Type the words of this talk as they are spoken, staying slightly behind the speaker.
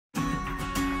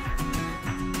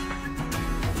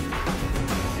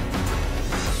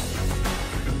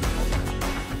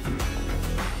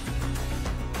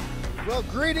Well,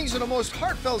 greetings and a most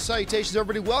heartfelt salutations,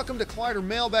 everybody. Welcome to Collider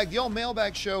Mailbag, the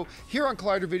all-mailbag show here on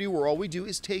Collider Video, where all we do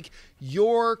is take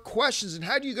your questions. And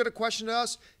how do you get a question to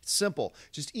us? It's simple.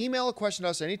 Just email a question to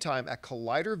us anytime at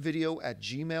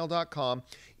collidervideo@gmail.com.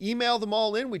 Email them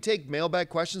all in. We take mailbag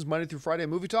questions Monday through Friday at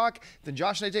Movie Talk. Then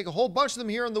Josh and I take a whole bunch of them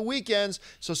here on the weekends.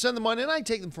 So send them on in. I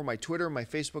take them from my Twitter and my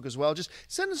Facebook as well. Just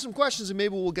send us some questions and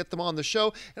maybe we'll get them on the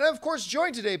show. And I'm, of course,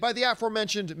 joined today by the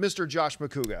aforementioned Mr. Josh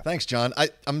Macuga. Thanks, John.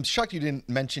 I'm shocked you didn't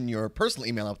mention your personal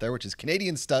email up there, which is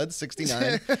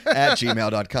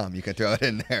CanadianStuds69@gmail.com. You can throw it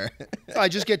in there. I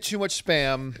just get too much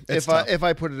spam if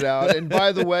I put it out. And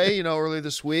by the way, you know, earlier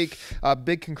this week,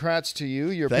 big congrats to you.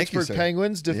 Your Pittsburgh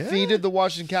Penguins defeated the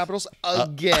Washington Capitals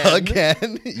again.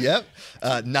 Again, yep.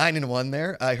 9-1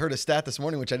 there. I heard a stat this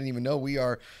morning, which I didn't even know. We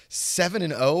are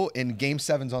 7-0 in Game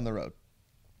 7s on the road.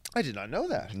 I did not know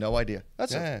that. No idea.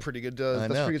 That's a pretty good.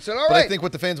 That's know. pretty good set. All but right. I think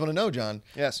what the fans want to know, John.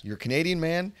 Yes. You're a Canadian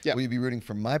man. Yep. Will you be rooting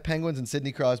for my Penguins and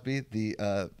Sidney Crosby,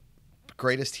 the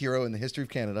greatest hero in the history of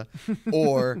Canada,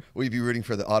 or will you be rooting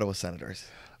for the Ottawa Senators?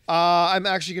 I'm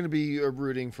actually going to be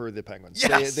rooting for the Penguins.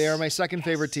 Yes! They are my second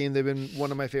favorite team. They've been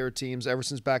one of my favorite teams ever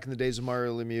since back in the days of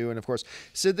Mario Lemieux. And, of course,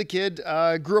 Sid the Kid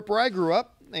grew up where I grew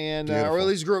up. And or at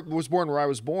least was born where I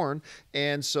was born,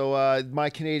 and so my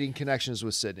Canadian connection is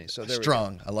with Sydney. So there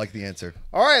Strong. I like the answer.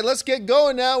 All right, let's get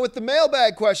going now with the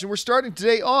mailbag question. We're starting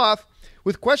today off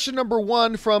with question number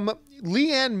 1 from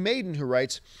Leanne Maiden, who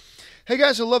writes, "Hey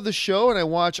guys, I love the show and I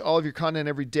watch all of your content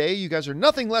every day. You guys are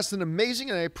nothing less than amazing,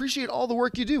 and I appreciate all the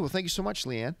work you do." Well, thank you so much,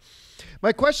 Leanne.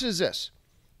 My question is this.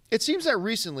 It seems that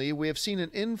recently we have seen an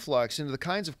influx into the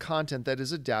kinds of content that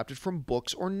is adapted from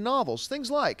books or novels.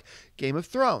 Things like Game of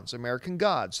Thrones, American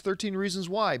Gods, 13 Reasons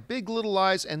Why, Big Little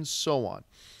Lies, and so on.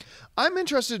 I'm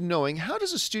interested in knowing, how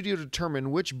does a studio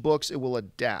determine which books it will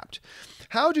adapt?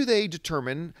 How do they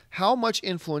determine how much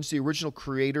influence the original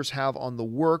creators have on the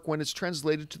work when it's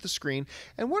translated to the screen?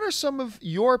 And what are some of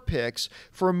your picks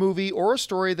for a movie or a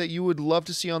story that you would love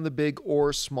to see on the big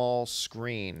or small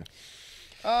screen?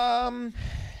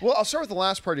 Well, I'll start with the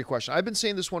last part of your question. I've been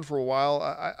saying this one for a while.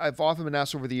 I've often been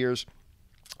asked over the years,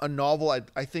 a novel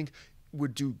I think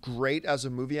would do great as a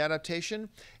movie adaptation,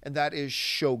 and that is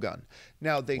Shogun.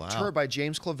 Now, they turned by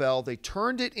James Clavell. They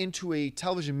turned it into a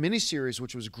television miniseries,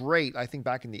 which was great, I think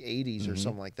back in the 80s or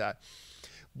something like that.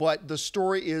 But the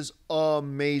story is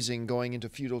amazing going into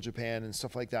feudal Japan and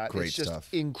stuff like that. Great it's just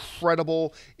stuff.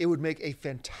 Incredible. It would make a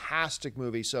fantastic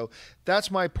movie. So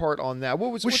that's my part on that.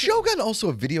 Was Shogun also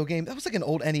a video game? That was like an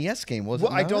old NES game, wasn't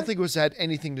it? Well, I don't think it had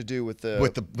anything to do with the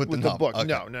book.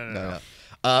 Okay. No.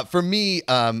 For me,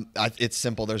 it's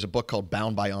simple. There's a book called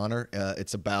Bound by Honor.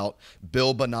 It's about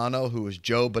Bill Bonanno, who was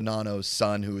Joe Bonanno's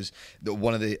son, who was Joe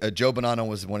Bonanno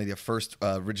was one of the first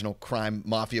original crime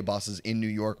mafia bosses in New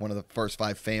York, one of the first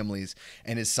 5 families,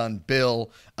 and his son Bill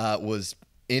was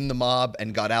in the mob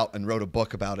and got out and wrote a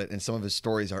book about it, and some of his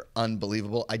stories are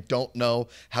unbelievable. I don't know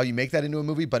how you make that into a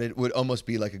movie, but it would almost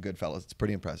be like a Goodfellas. It's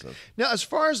pretty impressive. Now, as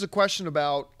far as the question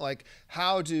about like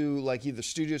how do like either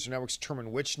studios or networks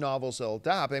determine which novels they'll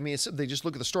adapt, I mean, they just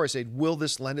look at the story and say, will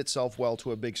this lend itself well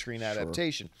to a big screen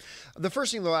adaptation? The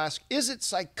first thing they'll ask, is it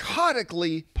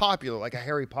psychotically popular, like a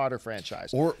Harry Potter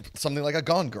franchise? Or something like a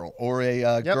Gone Girl, or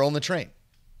a Girl in the Train.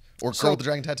 Or Girl with the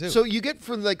Dragon Tattoo. So you get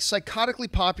from like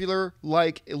psychotically popular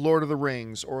like Lord of the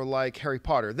Rings or like Harry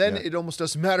Potter. Then it almost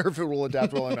doesn't matter if it will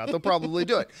adapt well or not. They'll probably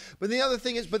do it. But the other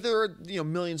thing is, but there are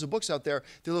millions of books out there.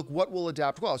 They look what will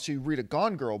adapt well. So you read a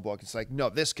Gone Girl book. It's like, no,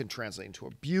 this can translate into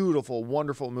a beautiful,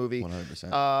 wonderful movie.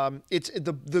 100%. It's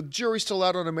the jury's still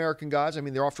out on American Gods. I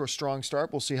mean, they're off to a strong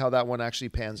start. We'll see how that one actually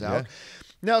pans out.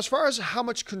 Now, as far as how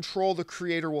much control the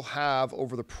creator will have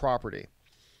over the property.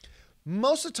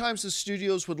 Most of the times, the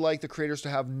studios would like the creators to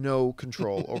have no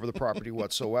control over the property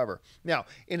whatsoever. Now,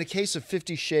 in a case of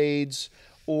 50 Shades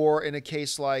or in a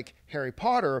case like Harry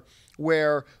Potter,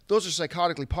 where those are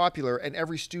psychotically popular and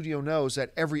every studio knows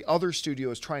that every other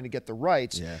studio is trying to get the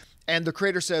rights, and the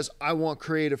creator says, I want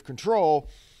creative control,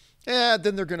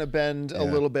 then they're going to bend a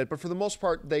little bit. But for the most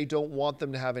part, they don't want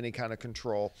them to have any kind of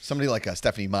control. Somebody like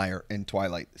Stephanie Meyer in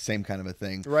Twilight, same kind of a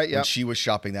thing. Right, yeah. When she was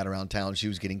shopping that around town, she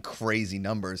was getting crazy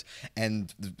numbers.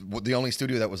 And the only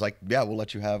studio that was like, yeah, we'll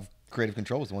let you have creative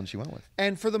control was the one she went with.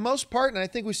 And for the most part, and I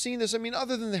think we've seen this, I mean,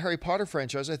 other than the Harry Potter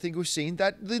franchise, I think we've seen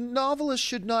that the novelist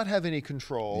should not have any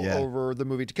control over the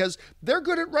movie because they're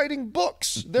good at writing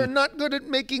books. They're not good at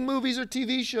making movies or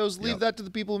TV shows. Leave that to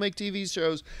the people who make TV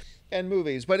shows and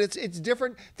movies. But it's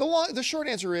different. The short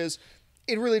answer is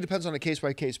It really depends on a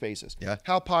case-by-case basis. Yeah.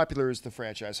 How popular is the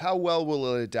franchise? How well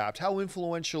will it adapt? How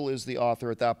influential is the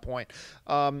author at that point?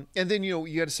 And then, you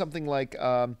get something like,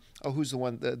 who's the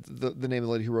one, the name of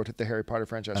the lady who wrote the Harry Potter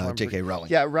franchise? J.K.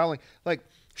 Rowling. Yeah, Rowling. Like,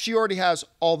 she already has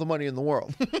all the money in the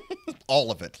world.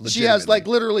 All of it. She has, like,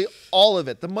 literally all of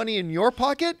it. The money in your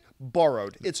pocket,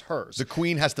 borrowed. It's hers. The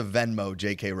Queen has to Venmo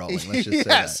J.K. Rowling. Let's just say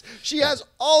yes, that. she has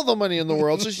all the money in the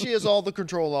world, so she has all the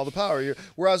control and all the power.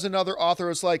 Whereas another author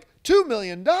is like, $2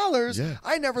 million? Yeah.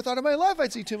 I never thought in my life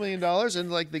I'd see $2 million.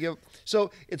 And like they give,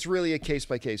 so it's really a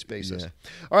case-by-case basis. Yeah.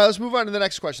 All right, let's move on to the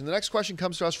next question. The next question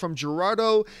comes to us from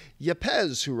Gerardo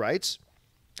Yepes, who writes,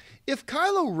 if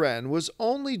Kylo Ren was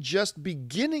only just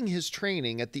beginning his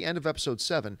training at the end of Episode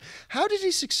 7, how did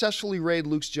he successfully raid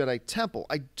Luke's Jedi Temple?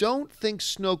 I don't think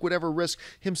Snoke would ever risk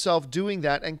himself doing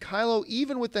that, and Kylo,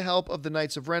 even with the help of the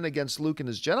Knights of Ren against Luke and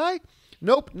his Jedi?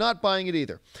 Nope, not buying it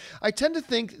either. I tend to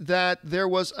think that there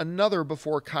was another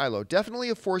before Kylo,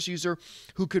 definitely a Force user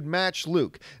who could match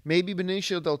Luke. Maybe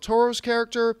Benicio del Toro's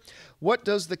character. What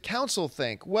does the Council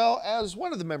think? Well, as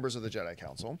one of the members of the Jedi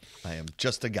Council, I am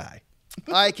just a guy.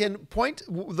 I can point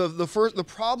the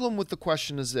problem with the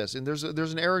question is this, and there's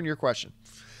an error in your question.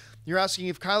 You're asking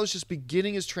if Kylo's just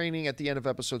beginning his training at the end of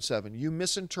Episode 7. You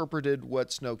misinterpreted what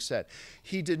Snoke said.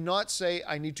 He did not say,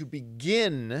 I need to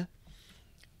begin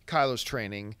Kylo's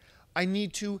training. I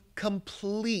need to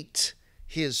complete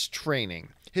his training.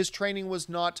 His training was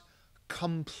not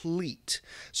complete.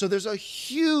 So there's a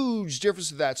huge difference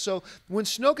to that. So when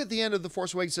Snoke at the end of The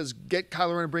Force Awakens says, get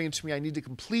Kylo Ren and bring him to me, I need to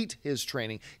complete his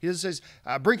training. He doesn't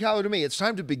say, bring Kylo to me. It's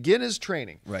time to begin his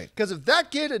training. Right. Because if that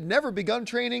kid had never begun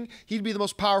training, he'd be the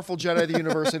most powerful Jedi the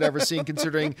universe had ever seen,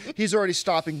 considering he's already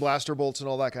stopping blaster bolts and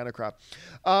all that kind of crap.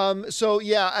 So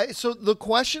the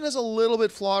question is a little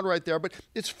bit flawed right there, but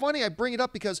it's funny I bring it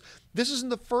up because this isn't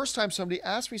the first time somebody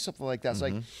asked me something like that. It's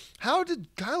like, how did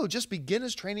Kylo just begin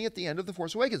his training at the end of The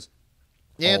Force Awakens?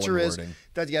 The answer is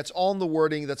that, yeah, it's all in the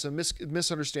wording. That's a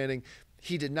misunderstanding.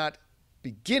 He did not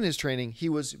begin his training. He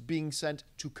was being sent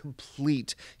to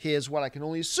complete his, what I can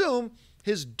only assume,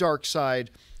 his dark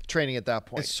side training at that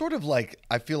point. It's sort of like,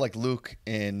 I feel like Luke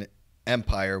in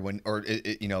Empire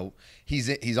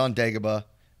he's on Dagobah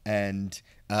and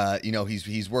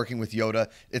he's working with Yoda.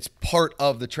 It's part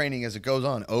of the training as it goes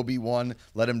on. Obi-Wan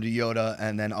led him to Yoda,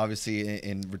 and then obviously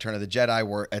in Return of the Jedi,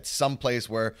 we're at some place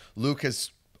where Luke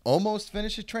has almost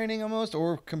finished his training,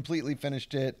 or completely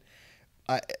finished it.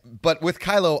 But with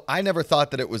Kylo, I never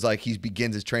thought that it was like he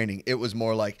begins his training. It was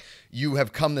more like, you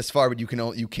have come this far, but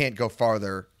you can't go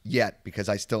farther yet because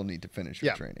I still need to finish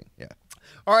your training. Yeah.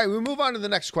 All right, we move on to the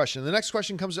next question. The next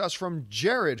question comes to us from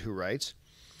Jared, who writes,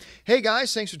 hey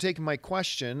guys, thanks for taking my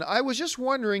question. I was just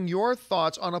wondering your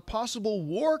thoughts on a possible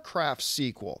Warcraft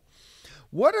sequel.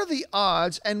 What are the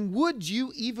odds, and would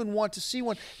you even want to see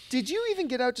one? Did you even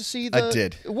get out to see the... I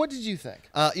did. What did you think?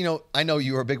 I know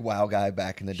you were a big WoW guy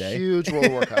back in the day. Huge World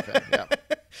of Warcraft fan, yeah.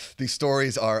 The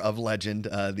stories are of legend,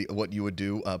 what you would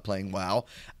do playing WoW.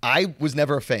 I was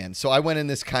never a fan, so I went in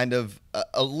this kind of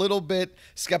a little bit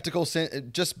skeptical,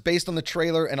 just based on the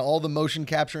trailer and all the motion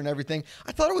capture and everything.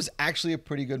 I thought it was actually a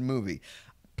pretty good movie.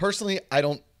 Personally, I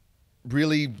don't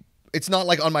really... It's not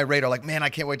like on my radar, like, man, I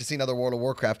can't wait to see another World of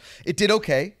Warcraft. It did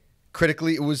okay.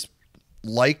 Critically, it was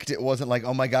liked. It wasn't like,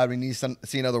 oh my God, we need to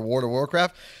see another World of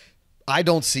Warcraft. I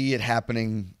don't see it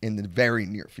happening in the very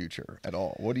near future at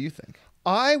all. What do you think?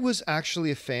 I was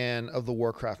actually a fan of the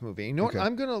Warcraft movie. You know what?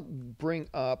 I'm going to bring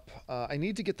up... I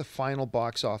need to get the final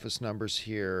box office numbers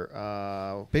here.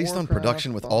 Based on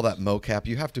production with all that mocap,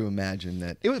 you have to imagine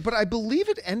that... But I believe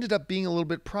it ended up being a little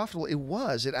bit profitable. It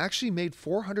was. It actually made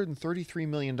 $433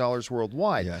 million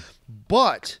worldwide. Yeah.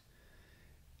 But...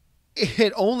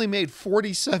 it only made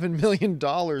 $47 million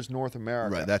North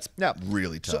America. Right, that's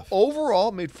really tough. So overall,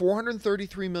 it made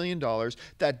 $433 million.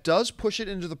 That does push it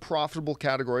into the profitable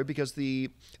category because the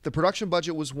production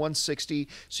budget was $160.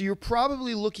 So you're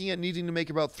probably looking at needing to make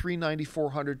about $390,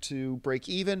 $400 to break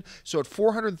even. So at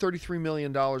 $433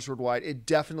 million worldwide, it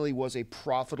definitely was a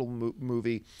profitable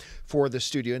movie for the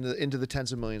studio into the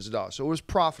tens of millions of dollars. So it was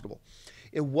profitable.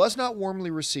 It was not warmly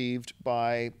received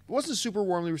wasn't super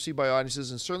warmly received by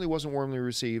audiences, and certainly wasn't warmly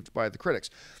received by the critics.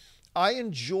 I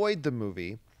enjoyed the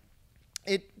movie.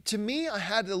 To me, I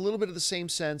had a little bit of the same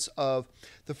sense of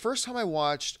the first time I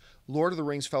watched Lord of the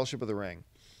Rings, Fellowship of the Ring,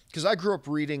 because I grew up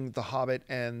reading The Hobbit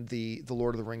and the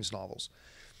Lord of the Rings novels.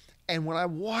 And when I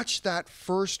watched that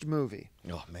first movie,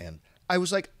 oh man, I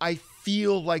was like, I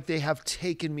feel like they have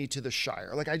taken me to the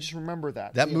Shire. Like, I just remember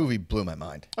that. That movie blew my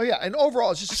mind. Oh, yeah. And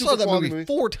overall, it's just super I saw that quality movie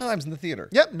 4 times in the theater.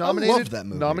 Yep. Nominated. I loved that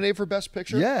movie. Nominated for Best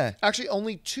Picture. Yeah. Actually,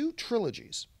 only 2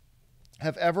 trilogies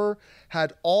have ever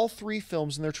had all 3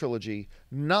 films in their trilogy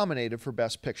nominated for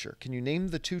Best Picture? Can you name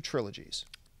the 2 trilogies?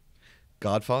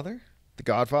 Godfather? The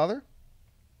Godfather?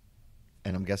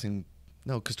 And I'm guessing...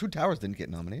 No, because Two Towers didn't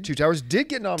get nominated. Two Towers did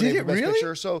get nominated for Best really?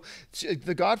 Picture. So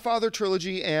the Godfather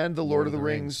trilogy and the Lord of the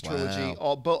Rings trilogy,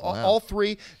 Wow. all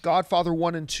 3, Godfather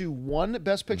 1 and 2 won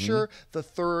Best Picture. The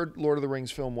third Lord of the Rings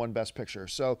film won Best Picture.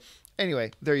 So anyway,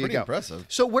 there you Pretty go. impressive.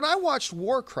 So when I watched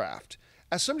Warcraft,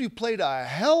 as somebody who played a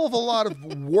hell of a lot of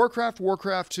Warcraft,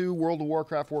 Warcraft 2, World of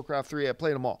Warcraft, Warcraft 3, I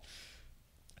played them all.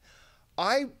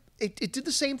 It did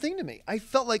the same thing to me. I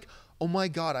felt like, oh my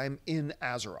God, I'm in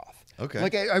Azeroth. Okay.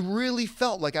 Like I really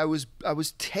felt like I was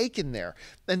taken there,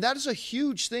 and that is a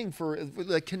huge thing for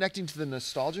like connecting to the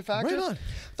nostalgia factor. Right on. I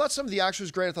thought some of the action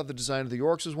was great. I thought the design of the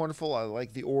orcs was wonderful. I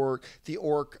like the orc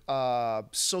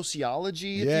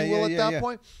sociology, if you will, at that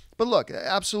point. But look,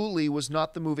 absolutely was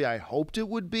not the movie I hoped it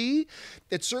would be.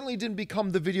 It certainly didn't become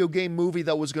the video game movie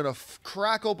that was going to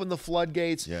crack open the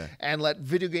floodgates and let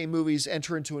video game movies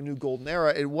enter into a new golden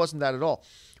era. It wasn't that at all.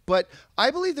 But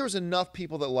I believe there was enough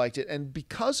people that liked it, and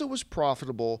because it was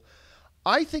profitable,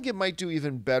 I think it might do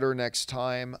even better next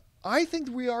time. I think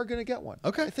we are going to get one.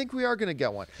 Okay. I think we are going to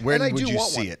get one. When and I would do you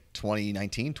want see one. it?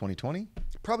 2019, 2020?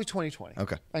 Probably 2020.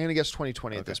 Okay. I'm going to guess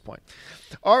 2020 at this point.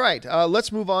 All right.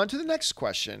 Let's move on to the next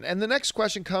question. And the next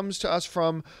question comes to us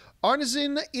from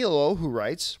Arnazin Ilo, who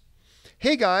writes,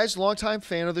 "Hey guys, longtime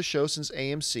fan of the show since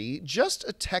AMC, just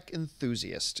a tech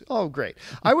enthusiast." Oh, great.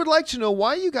 "I would like to know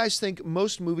why you guys think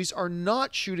most movies are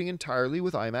not shooting entirely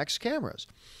with IMAX cameras.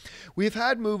 We've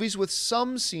had movies with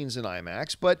some scenes in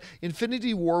IMAX, but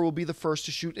Infinity War will be the first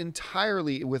to shoot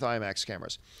entirely with IMAX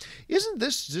cameras. Isn't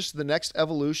this just the next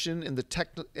evolution in the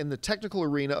technical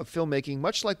arena of filmmaking,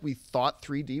 much like we thought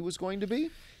 3D was going to be?"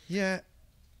 Yeah.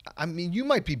 I mean, you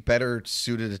might be better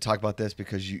suited to talk about this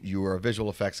because you are a visual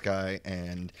effects guy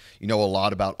and you know a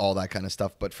lot about all that kind of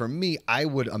stuff. But for me, I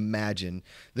would imagine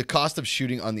the cost of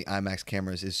shooting on the IMAX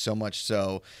cameras is so much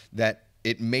so that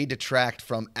it may detract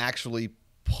from actually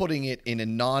putting it in a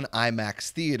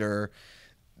non-IMAX theater,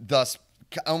 thus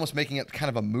almost making it kind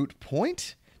of a moot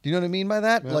point. Do you know what I mean by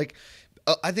that? Yeah. Like,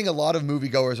 I think a lot of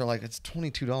moviegoers are like, it's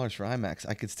 $22 for IMAX.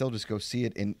 I could still just go see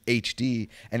it in HD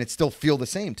and it still feel the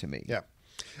same to me. Yeah.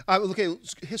 Okay,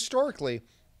 historically,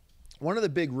 one of the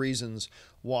big reasons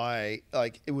why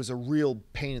it was a real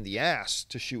pain in the ass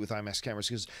to shoot with IMAX cameras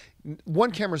because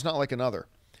one camera is not like another.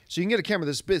 So you can get a camera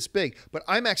this big, but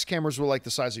IMAX cameras were like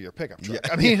the size of your pickup truck.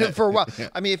 Yeah. I mean, for a while.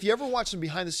 I mean, if you ever watch some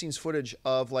behind-the-scenes footage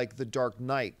of like The Dark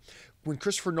Knight, when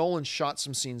Christopher Nolan shot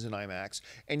some scenes in IMAX,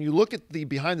 and you look at the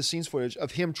behind-the-scenes footage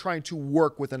of him trying to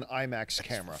work with an IMAX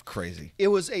camera. Crazy. It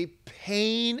was a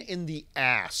pain in the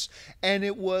ass, and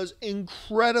it was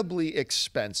incredibly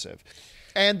expensive.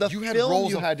 And the film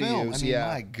you had to use,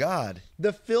 my God.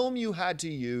 The film you had to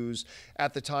use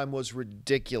at the time was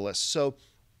ridiculous. So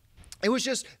it was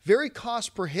just very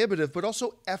cost prohibitive, but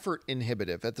also effort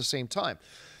inhibitive at the same time.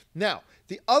 Now,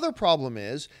 the other problem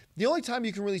is the only time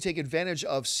you can really take advantage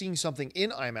of seeing something in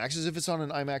IMAX is if it's on an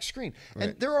IMAX screen. Right.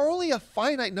 And there are only a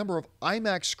finite number of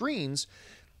IMAX screens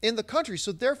in the country.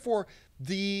 So therefore,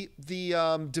 the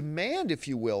demand, if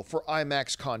you will, for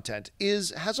IMAX content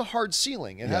has a hard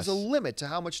ceiling. It has a limit to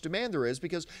how much demand there is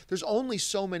because there's only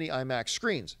so many IMAX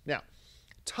screens. Now,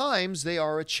 times they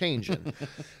are a-changin'.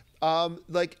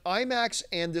 Like IMAX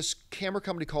and this camera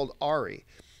company called ARRI,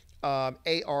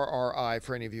 ARRI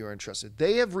for any of you who are interested,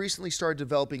 they have recently started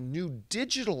developing new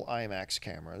digital IMAX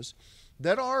cameras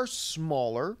that are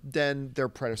smaller than their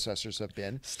predecessors have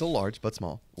been. Still large, but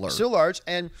small. Still large.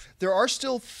 And there are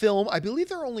still I believe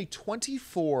there are only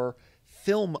 24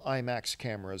 film IMAX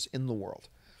cameras in the world.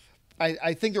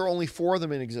 I think there are only 4 of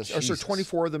them in existence. Or sorry,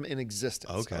 24 of them in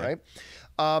existence. Okay.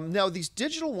 Right? Now, these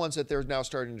digital ones that they're now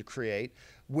starting to create,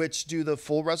 which do the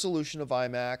full resolution of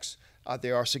IMAX,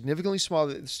 they are significantly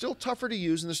smaller. They're still tougher to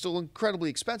use, and they're still incredibly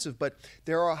expensive, but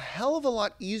they're a hell of a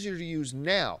lot easier to use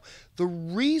now. The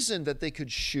reason that they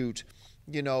could shoot,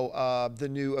 the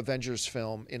new Avengers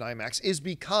film in IMAX is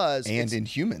because... And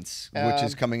Inhumans, which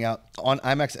is coming out on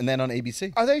IMAX and then on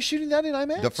ABC. Are they shooting that in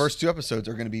IMAX? The first 2 episodes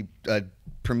are going to be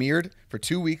premiered for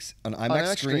 2 weeks on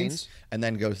IMAX screens and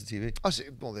then goes to TV. Oh, so,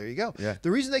 well, there you go. Yeah. The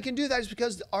reason they can do that is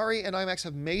because ARRI and IMAX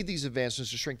have made these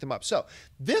advancements to shrink them up. So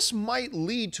this might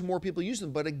lead to more people using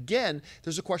them, but again,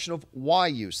 there's a question of why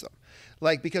use them.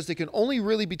 Because they can only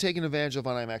really be taken advantage of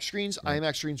on IMAX screens.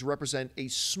 IMAX screens represent a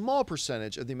small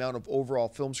percentage of the amount of overall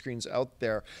film screens out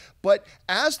there. But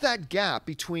as that gap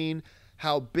between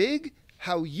how big,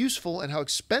 how useful and how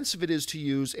expensive it is to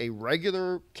use a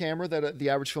regular camera that the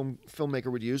average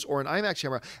filmmaker would use, or an IMAX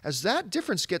camera. As that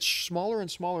difference gets smaller and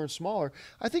smaller and smaller,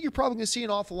 I think you're probably going to see an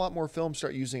awful lot more films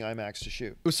start using IMAX to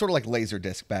shoot. It was sort of like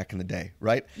Laserdisc back in the day,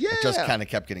 right? Yeah. It just kind of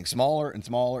kept getting smaller and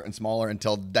smaller and smaller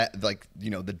until that, like, you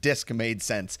know, the disc made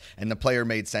sense and the player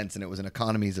made sense, and it was an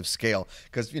economies of scale.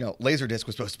 Because, you know, Laserdisc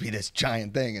was supposed to be this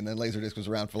giant thing, and then Laserdisc was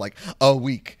around for like a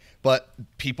week. But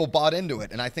people bought into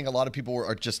it, and I think a lot of people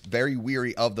are just very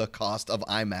weary of the cost of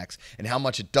IMAX and how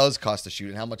much it does cost to shoot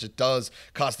and how much it does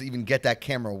cost to even get that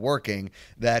camera working.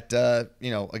 That, you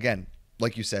know, again,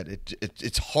 like you said,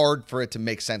 it's hard for it to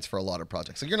make sense for a lot of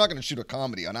projects. Like, you're not going to shoot a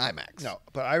comedy on IMAX. No,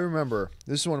 but I remember,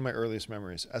 this is one of my earliest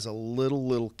memories. As a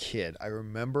little kid, I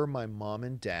remember my mom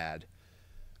and dad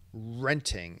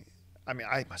renting, I mean,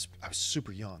 I was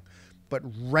super young, but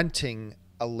renting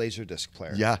a Laserdisc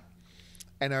player. Yeah.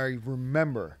 And I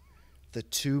remember the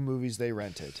two movies they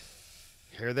rented.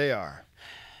 Here they are.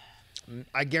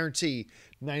 I guarantee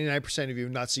 99% of you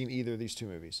have not seen either of these two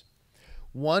movies.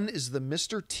 One is the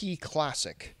Mr. T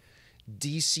classic,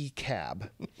 DC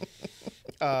Cab.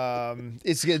 I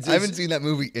haven't seen that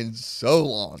movie in so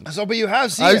long. So, but you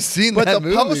have seen it. I've seen that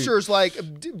movie. But the poster's like,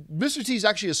 Mr. T is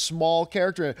actually a small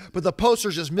character in it, but the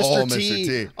poster's just Mr.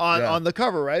 T on the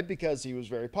cover, right? Because he was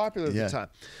very popular at the time.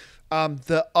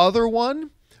 The other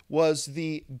one was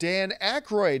the Dan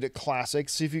Aykroyd classic.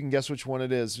 See if you can guess which one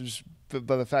it is, just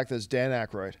by the fact that it's Dan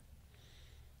Aykroyd.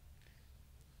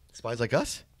 Spies Like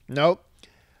Us? Nope.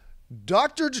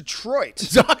 Dr. Detroit.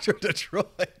 Dr.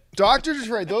 Detroit. Dr.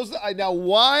 Detroit. Now,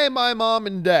 why my mom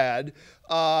and dad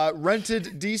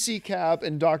rented DC Cab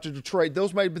and Dr. Detroit?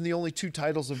 Those might have been the only two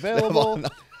titles available.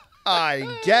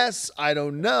 I guess. I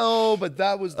don't know, but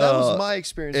that was my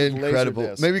experience with incredible.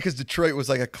 Laserdisc. Maybe because Detroit was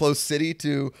like a close city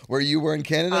to where you were in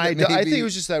Canada. I think it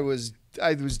was just that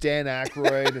it was Dan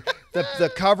Aykroyd.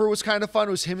 the cover was kind of fun.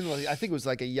 It was him in, I think it was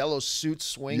like a yellow suit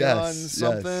swing on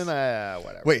something.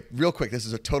 Whatever. Wait, real quick. This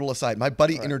is a total aside. My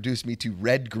buddy introduced me to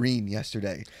Red Green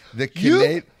yesterday.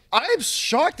 I'm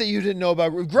shocked that you didn't know about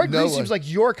Greg Green. Seems like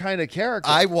your kind of character.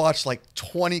 I watched like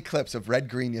 20 clips of Red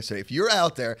Green yesterday. If you're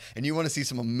out there and you want to see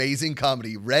some amazing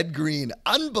comedy, Red Green,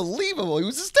 unbelievable. He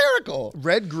was hysterical.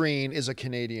 Red Green is a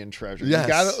Canadian treasure. Yes. You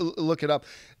got to look it up.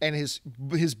 And his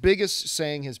biggest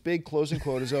saying, his big closing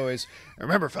quote is always,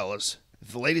 "Remember, fellas,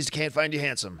 if the ladies can't find you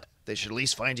handsome, they should at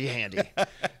least find you handy."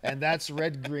 And that's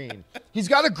Red Green. He's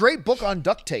got a great book on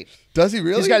duct tape. Does he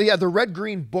really? He's got the Red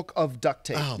Green book of duct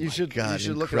tape. Oh, you should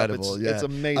look incredible. it up. It's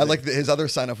amazing. I like his other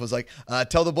sign off was like,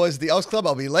 "Tell the boys at the Elks Club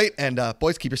I'll be late, and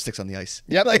boys, keep your sticks on the ice."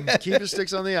 Yep, keep your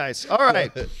sticks on the ice. All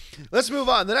right, let's move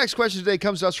on. The next question today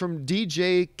comes to us from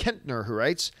DJ Kentner, who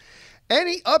writes,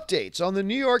 "Any updates on the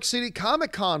New York City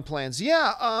Comic-Con plans?"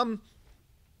 Yeah,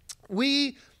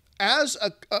 we...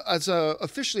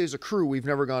 officially as a crew, we've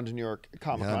never gone to New York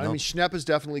Comic Con. Yeah, no. I mean, Schnepp has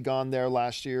definitely gone there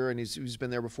last year, and he's been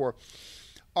there before.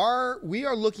 We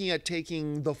are looking at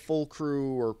taking the full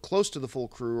crew, or close to the full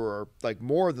crew, or like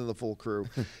more than the full crew,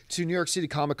 to New York City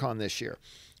Comic Con this year.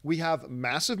 We have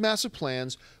massive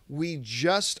plans. We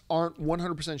just aren't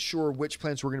 100% sure which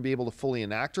plans we're going to be able to fully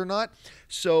enact or not.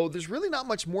 So there's really not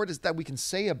much more that we can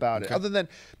say about it, other than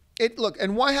look,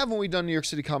 and why haven't we done New York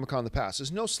City Comic Con in the past?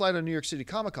 There's no slight on New York City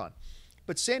Comic Con,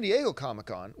 but San Diego Comic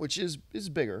Con, which is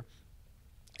bigger,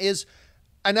 is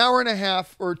an hour and a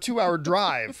half or 2 hour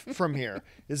drive from here.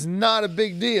 Is not a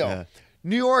big deal. Yeah.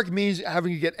 New York means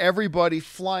having to get everybody,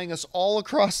 flying us all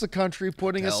across the country,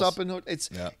 putting us up in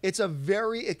it's a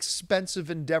very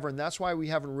expensive endeavor, and that's why we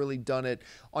haven't really done it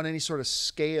on any sort of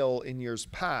scale in years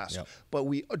past. Yep. But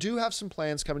we do have some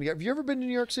plans coming together. Have you ever been to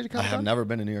New York City Comic Con? I have never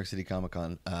been to New York City Comic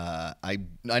Con. I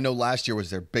know last year was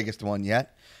their biggest one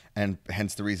yet, and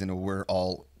hence the reason we're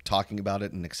all talking about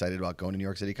it and excited about going to New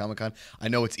York City Comic Con. I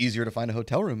know it's easier to find a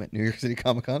hotel room at New York City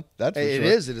Comic Con. That's for sure.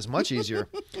 It is much easier.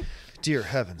 Dear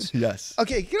heavens. Yes.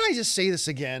 Okay, can I just say this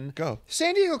again? Go.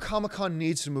 San Diego Comic Con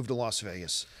needs to move to Las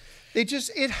Vegas. It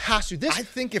has to. I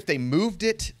think if they moved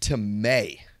it to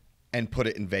May and put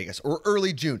it in Vegas, or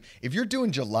early June, if you're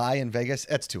doing July in Vegas,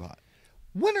 that's too hot.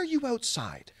 When are you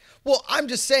outside? Well, I'm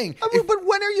just saying. But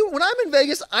when I'm in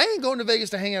Vegas, I ain't going to Vegas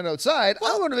to hang out outside.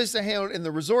 I'm going to Vegas to hang out in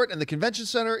the resort and the convention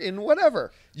center in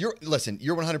whatever. You're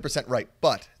 100% right.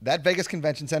 But that Vegas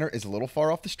Convention Center is a little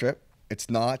far off the strip. It's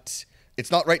not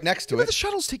right next to it. But the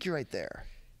shuttles take you right there.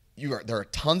 There are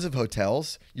tons of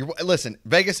hotels. Listen,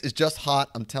 Vegas is just hot.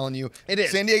 I'm telling you. It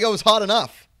is. San Diego is hot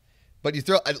enough. But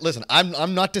listen,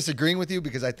 I'm not disagreeing with you,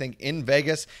 because I think in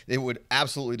Vegas it would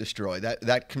absolutely destroy.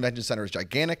 That convention center is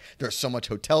gigantic. There's so much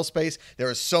hotel space.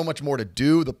 There is so much more to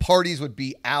do. The parties would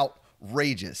be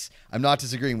outrageous. I'm not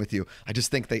disagreeing with you. I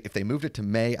just think if they moved it to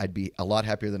May, I'd be a lot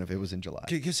happier than if it was in July.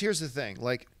 Because here's the thing,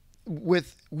 like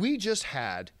we just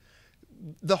had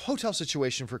the hotel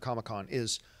situation for Comic-Con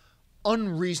is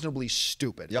unreasonably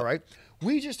stupid. Yep. All right.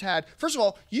 We just had, first of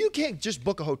all, you can't just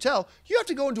book a hotel. You have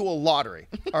to go into a lottery.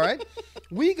 All right.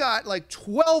 We got like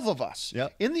 12 of us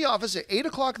Yep. in the office at 8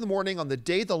 o'clock in the morning on the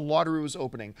day the lottery was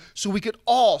opening. So we could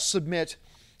all submit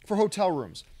for hotel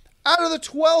rooms. Out of the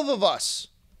 12 of us,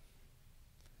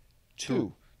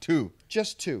 two.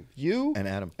 Just two. You And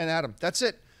Adam. That's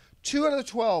it. 2 out of the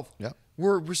 12. Yep.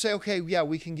 We're saying, okay, yeah,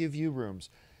 we can give you rooms.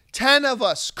 10 of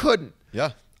us couldn't.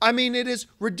 Yeah. I mean, it is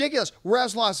ridiculous.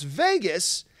 Whereas Las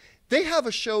Vegas, they have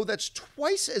a show that's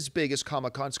twice as big as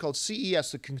Comic-Con. It's called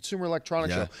CES, the Consumer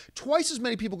Electronics Yeah. Show. Twice as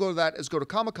many people go to that as go to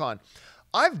Comic-Con.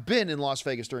 I've been in Las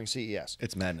Vegas during CES.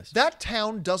 It's madness. That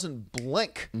town doesn't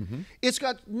blink. Mm-hmm. It's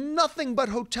got nothing but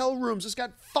hotel rooms. It's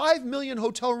got 5 million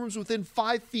hotel rooms within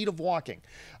 5 feet of walking.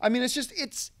 I mean,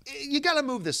 you got to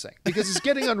move this thing because it's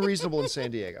getting unreasonable in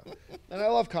San Diego. And I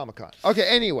love Comic-Con. Okay,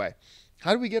 anyway.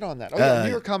 How do we get on that? Oh, yeah,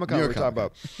 New York Comic-Con we're talking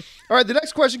about. All right, the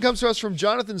next question comes to us from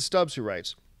Jonathan Stubbs, who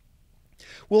writes,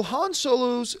 will Han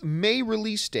Solo's May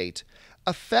release date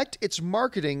affect its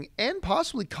marketing and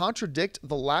possibly contradict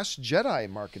The Last Jedi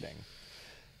marketing?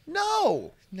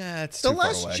 No. Nah, it's The too far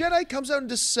Last away. Jedi comes out in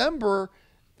December.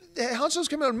 Han Solo's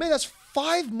coming out in May. That's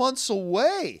 5 months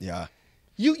away. Yeah.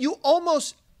 You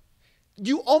almost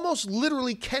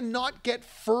literally cannot get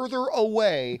further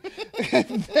away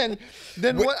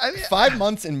than what. 5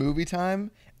 months in movie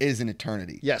time is an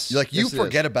eternity. Yes. Like you Yes, it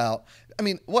forget is. about. I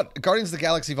mean, what Guardians of the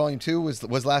Galaxy Volume 2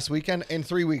 was last weekend. In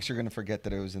 3 weeks, you're going to forget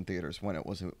that it was in theaters when it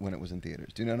was in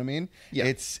theaters. Do you know what I mean? Yeah.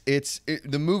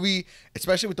 The movie,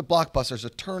 especially with the blockbusters, the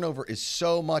turnover is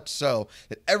so much so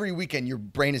that every weekend your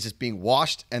brain is just being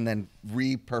washed and then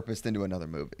repurposed into another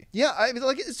movie. Yeah, I mean,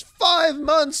 like it's 5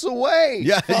 months away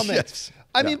Yeah, from it. yes.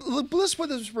 I Yeah. mean, let's put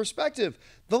this in perspective.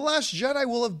 The Last Jedi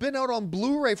will have been out on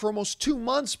Blu-ray for almost 2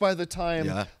 months by the time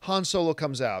Yeah. Han Solo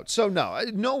comes out. So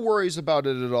no worries about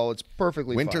it at all. It's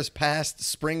perfectly Winter's fine. past,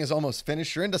 spring is almost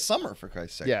finished. You're into summer, for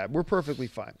Christ's sake. Yeah, we're perfectly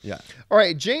fine. Yeah. All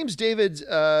right, James David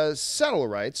Settle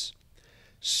writes,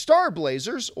 Star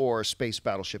Blazers or Space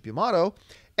Battleship Yamato,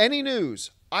 any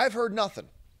news? I've heard nothing.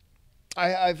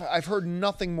 I've heard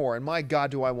nothing more, and my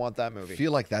God, do I want that movie. I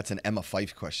feel like that's an Emma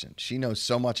Fyfe question. She knows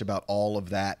so much about all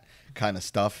of that kind of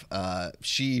stuff.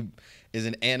 She is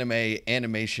an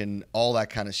animation, all that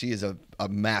kind of. She is a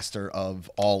master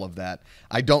of all of that.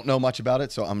 I don't know much about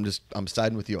it, so I'm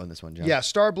siding with you on this one, John. Yeah,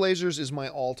 Star Blazers is my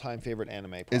all-time favorite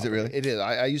anime. Probably. Is it really? It is.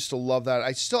 I used to love that.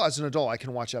 I still, as an adult, I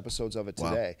can watch episodes of it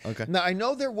today. Wow. Okay. Now I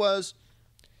know there was.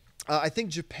 I think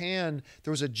Japan.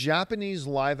 There was a Japanese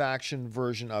live-action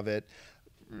version of it.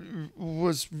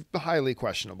 Was highly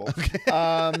questionable.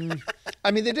 I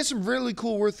mean, they did some really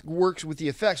cool works with the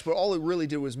effects, but all it really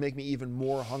did was make me even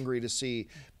more hungry to see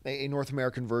a North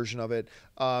American version of it.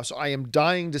 So I am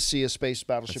dying to see a Space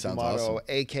Battleship Yamato, awesome.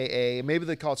 AKA maybe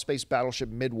they call it Space Battleship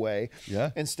Midway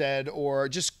instead, or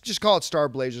just call it Star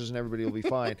Blazers and everybody will be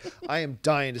fine. I am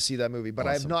dying to see that movie, but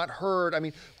I have not heard. I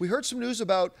mean, we heard some news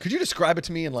about. Could you describe it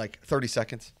to me in like 30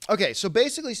 seconds? Okay, so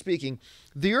basically speaking,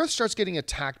 the Earth starts getting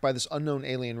attacked by this unknown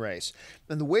alien race.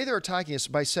 And the way they're attacking us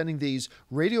by sending these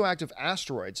radioactive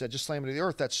asteroids that just slam into the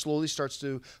Earth that slowly starts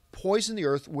to poison the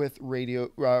Earth with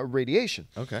radiation.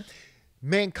 Okay.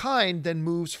 Mankind then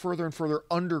moves further and further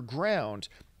underground,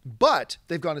 but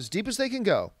they've gone as deep as they can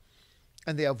go.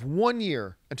 And they have 1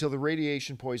 year until the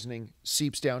radiation poisoning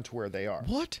seeps down to where they are.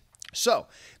 What? So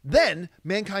then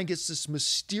mankind gets this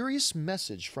mysterious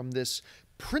message from this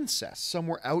princess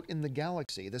somewhere out in the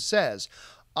galaxy that says,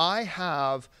 I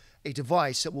have a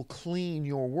device that will clean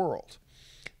your world.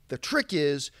 The trick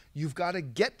is you've got to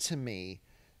get to me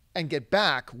and get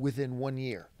back within 1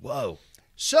 year. Whoa.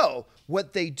 So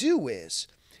what they do is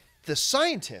the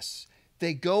scientists,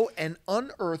 they go and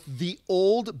unearth the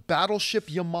old battleship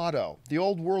Yamato, the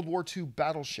old World War II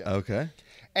battleship. Okay.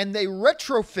 And they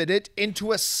retrofit it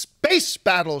into a space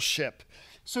battleship.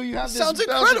 So you have this Sounds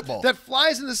battleship incredible. that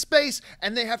flies into space,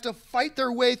 and they have to fight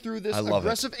their way through this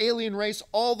aggressive alien race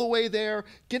all the way there,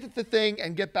 get at the thing,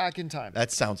 and get back in time.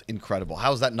 That sounds incredible.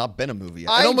 How has that not been a movie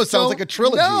yet? It almost sounds like a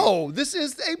trilogy. No,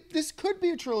 this could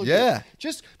be a trilogy. Yeah.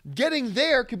 Just getting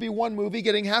there could be one movie,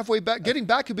 getting halfway back, getting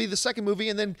back could be the second movie,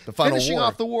 and then The final finishing war.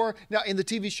 off the war. Now, in the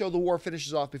TV show, the war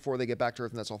finishes off before they get back to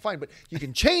Earth, and that's all fine. But you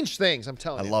can change things, I'm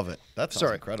telling I you. love it. That sounds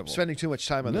Sorry, incredible. spending too much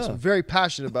time on this. No. I'm very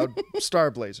passionate about Star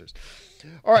Blazers.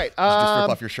 All right. Just rip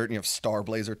off your shirt and you have Star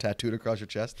Blazer tattooed across your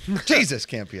chest. Jesus,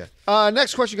 Campea.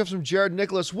 Next question comes from Jared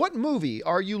Nicholas. What movie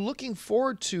are you looking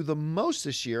forward to the most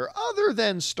this year, other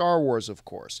than Star Wars, of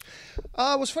course?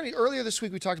 It was funny. Earlier this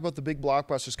week, we talked about the big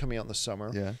blockbusters coming out in the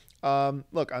summer. Yeah.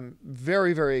 Look, I'm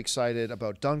very, very excited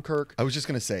about Dunkirk. I was just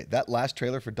going to say, that last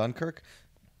trailer for Dunkirk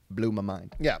blew my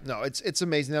mind. Yeah, no, it's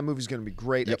amazing. That movie's going to be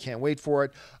great. Yep. I can't wait for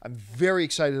it. I'm very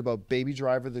excited about Baby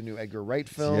Driver, the new Edgar Wright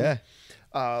film. Yeah.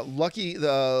 Lucky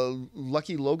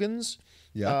Logans,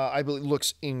 I believe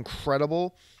looks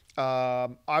incredible.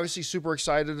 Obviously, super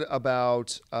excited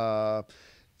about Thor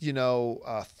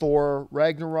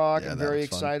Ragnarok. Yeah, I'm that very was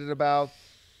fun. excited about.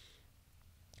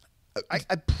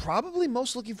 I'm probably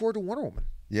most looking forward to Wonder Woman.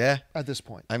 Yeah. At this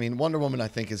point. I mean, Wonder Woman, I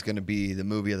think, is going to be the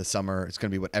movie of the summer. It's going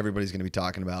to be what everybody's going to be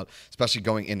talking about, especially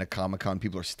going into Comic-Con.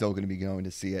 People are still going to be going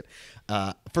to see it.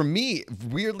 For me,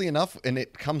 weirdly enough, and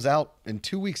it comes out in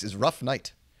 2 weeks, is Rough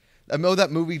Night. I know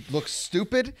that movie looks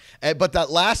stupid, but that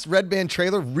last Red Band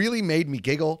trailer really made me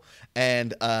giggle.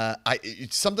 And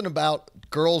it's something about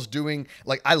girls doing,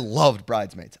 like, I loved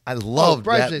Bridesmaids. I loved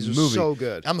Bridesmaids that was movie. so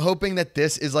good. I'm hoping that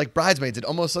this is like Bridesmaids. It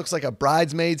almost looks like a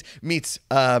Bridesmaids meets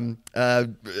Weekend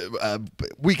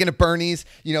at Bernie's.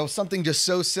 You know, something just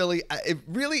so silly. It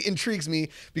really intrigues me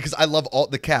because I love all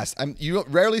the cast. You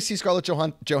rarely see Scarlett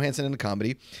Johansson in a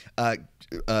comedy.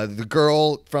 The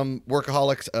girl from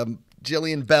Workaholics,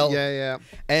 Jillian Bell. Yeah.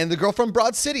 And the girl from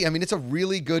Broad City. I mean, it's a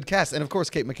really good cast. And of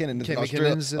course, Kate McKinnon. Kate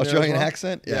McKinnon's in there as Australian well.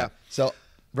 accent. Yeah. So,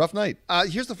 Rough Night.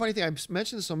 Here's the funny thing. I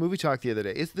mentioned this on Movie Talk the other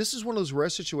day. This is one of those rare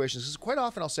situations. Because quite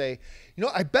often I'll say,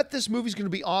 I bet this movie's going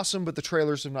to be awesome, but the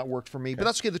trailers have not worked for me. But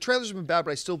that's okay. The trailers have been bad, but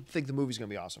I still think the movie's going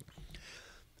to be awesome.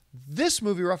 This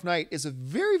movie, Rough Night, is a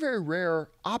very, very rare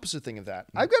opposite thing of that.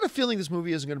 I've got a feeling this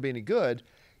movie isn't going to be any good.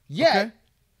 Yet, Okay.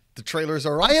 The trailers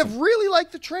are awesome. I have really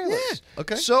liked the trailers. Yeah,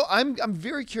 okay. So I'm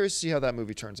very curious to see how that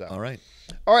movie turns out. All right.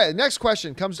 All right, the next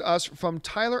question comes to us from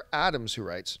Tyler Adams, who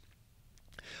writes,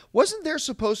 wasn't there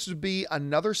supposed to be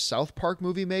another South Park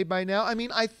movie made by now? I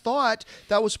mean, I thought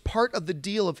that was part of the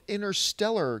deal of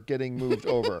Interstellar getting moved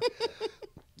over.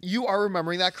 You are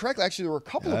remembering that correctly. Actually, there were a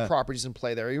couple of properties in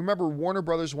play there. You remember Warner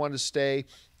Brothers wanted to stay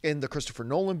in the Christopher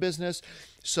Nolan business.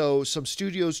 So some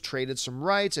studios traded some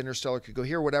rights. Interstellar could go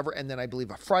here, whatever. And then I believe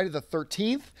a Friday the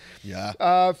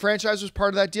 13th franchise was part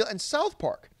of that deal. And South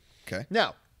Park. Okay.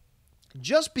 Now,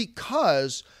 just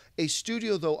because a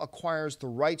studio, though, acquires the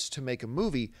rights to make a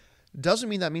movie doesn't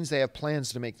mean that means they have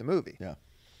plans to make the movie. Yeah.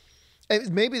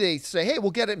 And maybe they say, hey,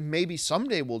 we'll get it. Maybe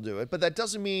someday we'll do it. But that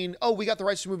doesn't mean, oh, we got the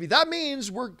rights to the movie. That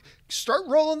means start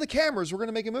rolling the cameras. We're going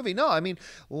to make a movie. No, I mean,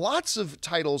 lots of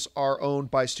titles are owned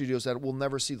by studios that will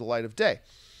never see the light of day.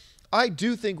 I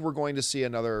do think we're going to see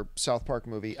another South Park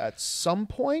movie at some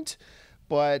point.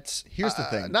 But here's the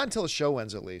thing. Not until the show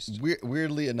ends, at least.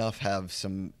 Weirdly enough, have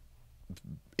some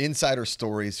insider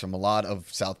stories from a lot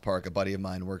of South Park. A buddy of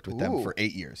mine worked with them for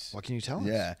 8 years. What can you tell us?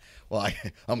 Yeah. Well,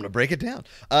 I'm going to break it down.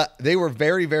 They were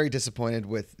very, very disappointed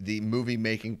with the movie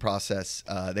making process.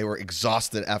 They were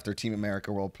exhausted after Team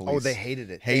America World Police. Oh, they hated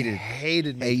it.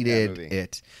 Hated making that movie.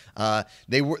 it.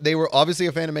 They were obviously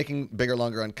a fan of making Bigger,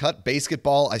 Longer, Uncut.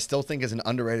 Basketball, I still think, is an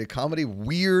underrated comedy.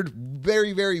 Weird,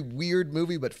 very, very weird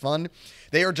movie, but fun.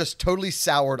 They are just totally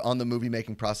soured on the movie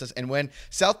making process. And when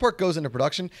South Park goes into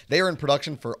production, they are in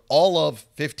production for all of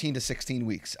 15 to 16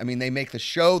 weeks. I mean, they make the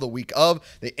show the week of,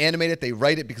 they animate it, they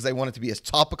write it because they want it to be as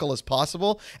topical as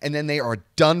possible, and then they are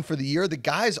done for the year. The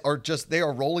guys are they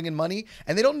are rolling in money,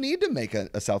 and they don't need to make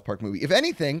a South Park movie. If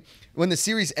anything, when the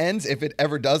series ends, if it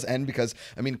ever does end, because,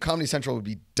 I mean, Comedy Central would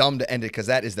be dumb to end it because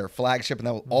that is their flagship, and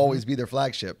that will always be their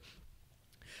flagship.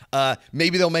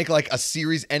 Maybe they'll make like a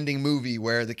series-ending movie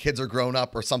where the kids are grown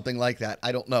up or something like that.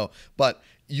 I don't know, but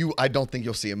I don't think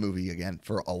you'll see a movie again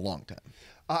for a long time.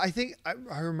 I think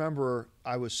I remember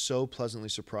I was so pleasantly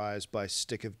surprised by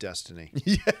Stick of Destiny.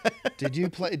 Yeah. Did you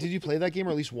play that game or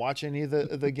at least watch any of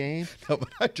the game? No, but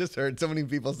I just heard so many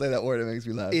people say that word. It makes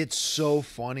me laugh. It's so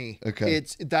funny. Okay.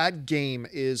 That game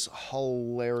is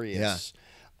hilarious.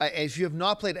 Yeah. If you have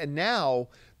not played, and now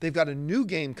they've got a new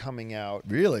game coming out.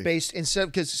 Really?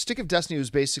 Because Stick of Destiny was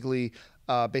basically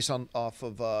based off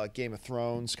of Game of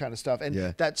Thrones kind of stuff,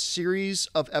 and that series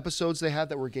of episodes they had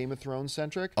that were Game of Thrones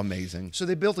centric. Amazing. So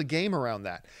they built a game around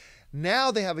that. Now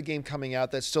they have a game coming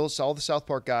out that still all the South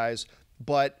Park guys,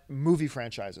 but movie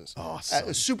franchises. Awesome.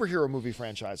 Superhero movie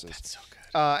franchises. That's so good.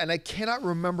 And I cannot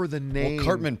remember the name. Well,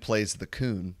 Cartman plays the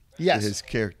coon. Yes. His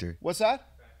character. What's that?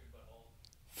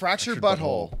 Fractured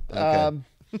Butthole. Okay.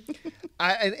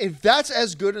 And if that's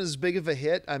as good and as big of a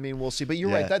hit, I mean, we'll see. But you're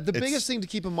right. The biggest thing to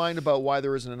keep in mind about why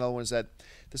there isn't another one is that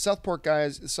the South Park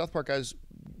guys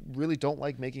really don't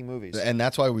like making movies. And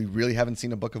that's why we really haven't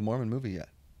seen a Book of Mormon movie yet.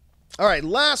 All right,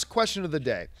 last question of the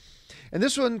day. And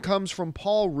this one comes from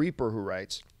Paul Reaper, who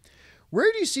writes,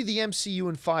 where do you see the MCU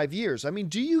in 5 years? I mean,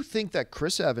 do you think that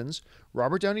Chris Evans,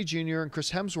 Robert Downey Jr., and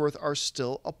Chris Hemsworth are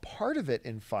still a part of it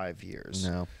in 5 years?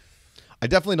 No. I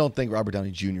definitely don't think Robert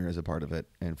Downey Jr. is a part of it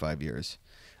in 5 years.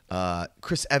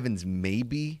 Chris Evans,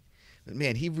 maybe. But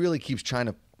man, he really keeps trying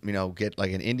to, get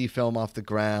like an indie film off the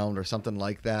ground or something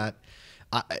like that.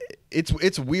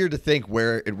 It's weird to think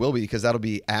where it will be, because that'll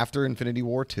be after Infinity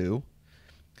War 2.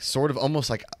 Sort of almost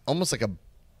like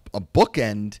a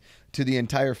bookend to the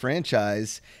entire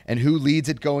franchise, and who leads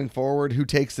it going forward, who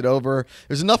takes it over.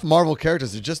 There's enough Marvel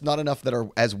characters. There's just not enough that are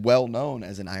as well known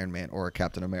as an Iron Man or a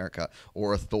Captain America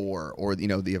or a Thor or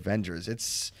the Avengers.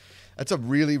 That's a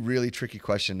really, really tricky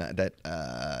question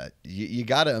that you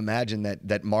got to imagine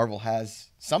that Marvel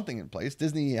has something in place.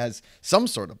 Disney has some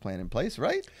sort of plan in place,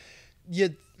 right?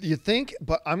 You think,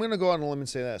 but I'm going to go on a limb and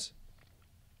say this.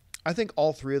 I think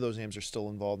all three of those names are still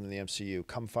involved in the MCU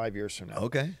come 5 years from now.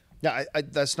 Okay. Yeah,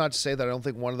 that's not to say that I don't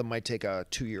think one of them might take a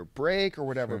 2-year break or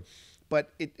whatever. Sure.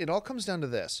 But it all comes down to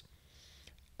this.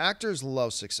 Actors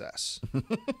love success.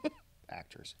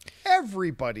 Actors.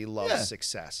 Everybody loves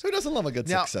success. Who doesn't love a good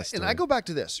success story? And I go back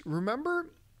to this. Remember,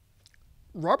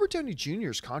 Robert Downey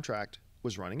Jr.'s contract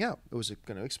was running out. It was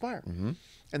going to expire. Mm-hmm.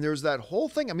 And there was that whole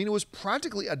thing. I mean, it was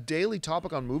practically a daily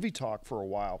topic on Movie Talk for a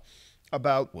while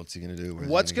about what's he going to do?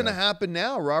 What's going to happen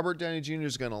now? Robert Downey Jr.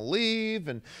 is going to leave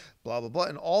and blah, blah, blah,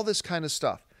 and all this kind of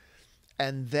stuff.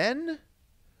 And then,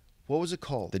 what was it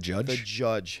called? The Judge? The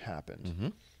Judge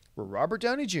happened, where Robert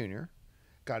Downey Jr.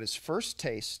 got his first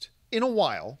taste in a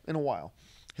while,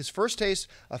 his first taste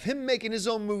of him making his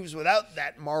own moves without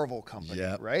that Marvel company,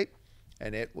 right?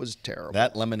 And it was terrible.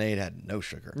 That lemonade had no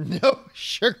sugar. No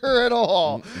sugar at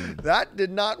all. That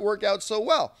did not work out so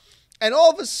well. And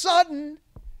all of a sudden,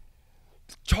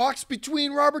 talks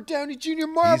between Robert Downey Jr.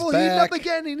 and Marvel heating up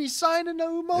again, and he signed a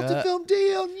new multi-film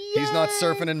deal. Yay! He's not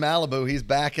surfing in Malibu. He's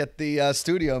back at the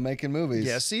studio making movies.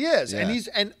 Yes, he is. Yeah.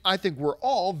 And I think we're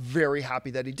all very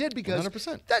happy that he did, because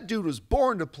 100%. That dude was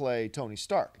born to play Tony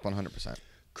Stark. 100%.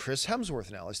 Chris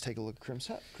Hemsworth now. Let's take a look at Chris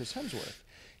Hemsworth.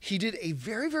 He did a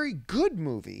very, very good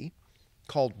movie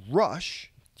called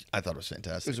Rush. I thought it was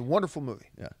fantastic. It was a wonderful movie.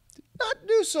 Yeah. Did not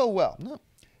do so well. No.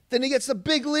 Then he gets the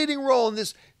big leading role in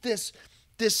this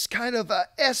kind of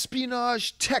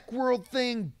espionage tech world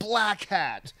thing, Black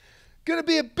Hat. Gonna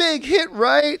be a big hit,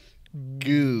 right?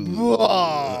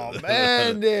 Bomb.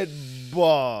 And it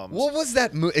bombed. What was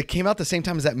that movie? It came out the same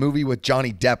time as that movie with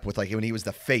Johnny Depp, with when he was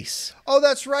the face. Oh,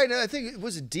 that's right. I think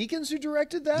was it Deakins who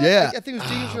directed that? Yeah. I think it was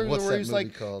Deakins where he's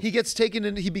like called? He gets taken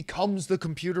and he becomes the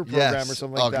computer program or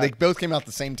something like that. They both came out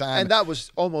the same time. And that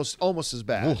was almost as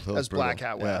bad as Black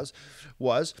Hat was.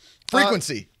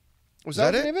 Frequency. Was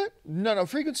that the name of it? No.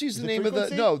 Frequency is the name of the...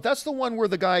 No, that's the one where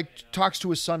the guy talks to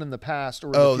his son in the past or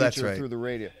in the future that's right. through the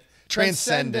radio.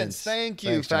 Transcendence. Thank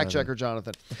you, fact checker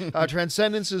Jonathan.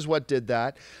 Transcendence is what did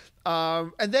that.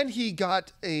 And then he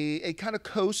got a kind of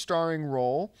co-starring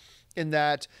role in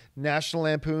that National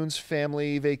Lampoon's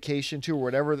Family Vacation 2 or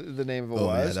whatever the name of it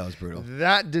was. Yeah, that was brutal.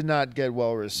 That did not get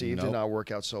well received. Nope. Did not work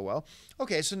out so well.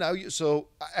 Okay, so now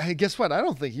guess what? I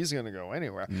don't think he's going to go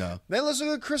anywhere. No. Then let's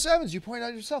look at Chris Evans. You point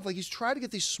out yourself, he's tried to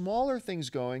get these smaller things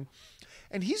going,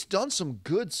 and he's done some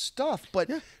good stuff, but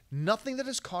nothing that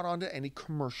has caught on to any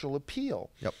commercial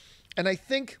appeal. Yep. And I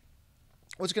think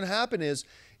what's going to happen is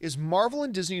Marvel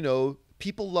and Disney know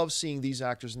people love seeing these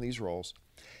actors in these roles.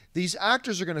 These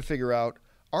actors are going to figure out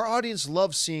our audience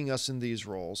loves seeing us in these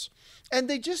roles, and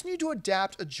they just need to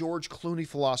adapt a George Clooney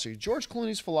philosophy. George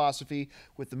Clooney's philosophy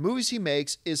with the movies he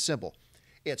makes is simple.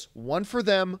 It's one for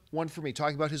them, one for me,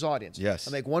 talking about his audience. Yes.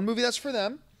 I make one movie that's for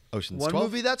them, Ocean's one 12.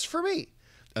 movie that's for me.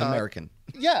 American.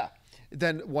 Yeah.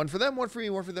 Then one for them, one for me,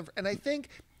 one for them. And I think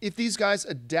if these guys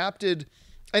adapted,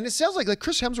 and it sounds like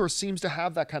Chris Hemsworth seems to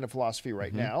have that kind of philosophy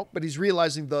right now, but he's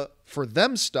realizing the for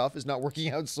them stuff is not working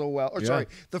out so well. Or sorry,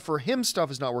 the for him stuff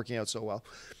is not working out so well.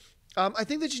 I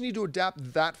think that you need to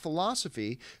adapt that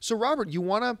philosophy. So Robert, you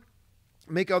want to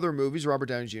make other movies, Robert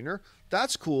Downey Jr.,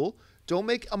 that's cool. Don't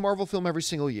make a Marvel film every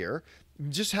single year.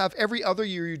 Just have every other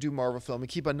year you do Marvel film and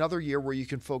keep another year where you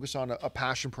can focus on a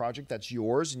passion project that's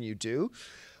yours and you do.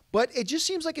 But it just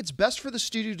seems like it's best for the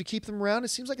studio to keep them around. It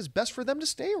seems like it's best for them to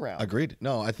stay around. Agreed.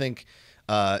 No, I think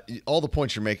all the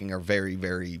points you're making are very,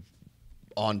 very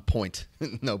on point.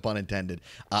 No pun intended.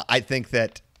 I think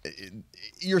that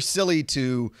you're silly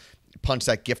to punch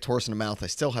that gift horse in the mouth. I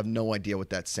still have no idea what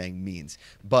that saying means.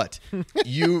 But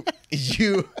you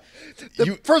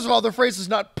first of all, the phrase is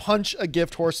not punch a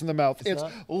gift horse in the mouth. It's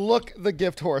look the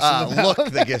gift horse in the mouth.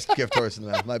 Look the gift horse in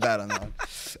the mouth. My bad on that one.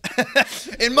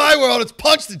 In my world, it's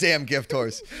punch the damn gift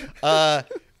horse.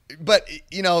 But,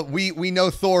 you know, we know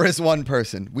Thor is one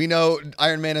person. We know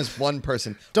Iron Man is one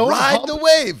person. Don't ride the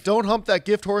wave. Don't hump that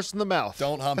gift horse in the mouth.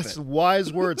 Don't hump That's it.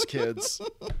 wise words, kids.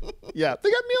 Yeah,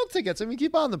 they got meal tickets. I mean,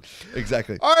 keep on them.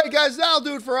 Exactly. All right, guys, that'll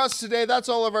do it for us today. That's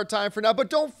all of our time for now. But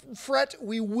don't fret.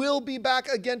 We will be back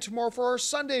again tomorrow for our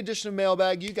Sunday edition of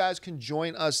Mailbag. You guys can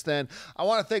join us then. I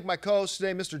want to thank my co-host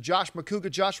today, Mr. Josh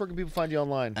Macuga. Josh, where can people find you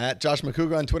online? At Josh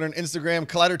Macuga on Twitter and Instagram.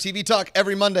 Collider TV Talk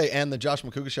every Monday. And The Josh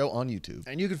Macuga Show on YouTube.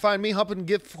 And you can find me humping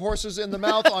gift horses in the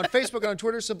mouth on Facebook and on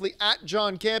Twitter, simply at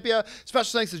John Campea.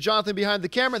 Special thanks to Jonathan behind the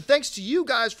camera. And thanks to you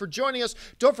guys for joining us.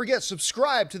 Don't forget,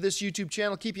 subscribe to this YouTube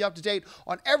channel. Keep you up to date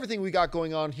on everything we got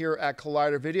going on here at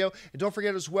Collider Video. And don't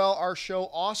forget as well, our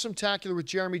show, Awesome-tacular with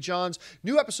Jeremy Johns.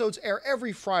 New episodes air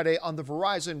every Friday on the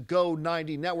Verizon Go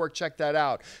 90 network. Check that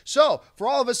out. So, for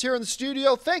all of us here in the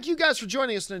studio, thank you guys for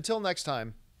joining us. And until next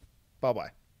time,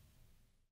 bye-bye.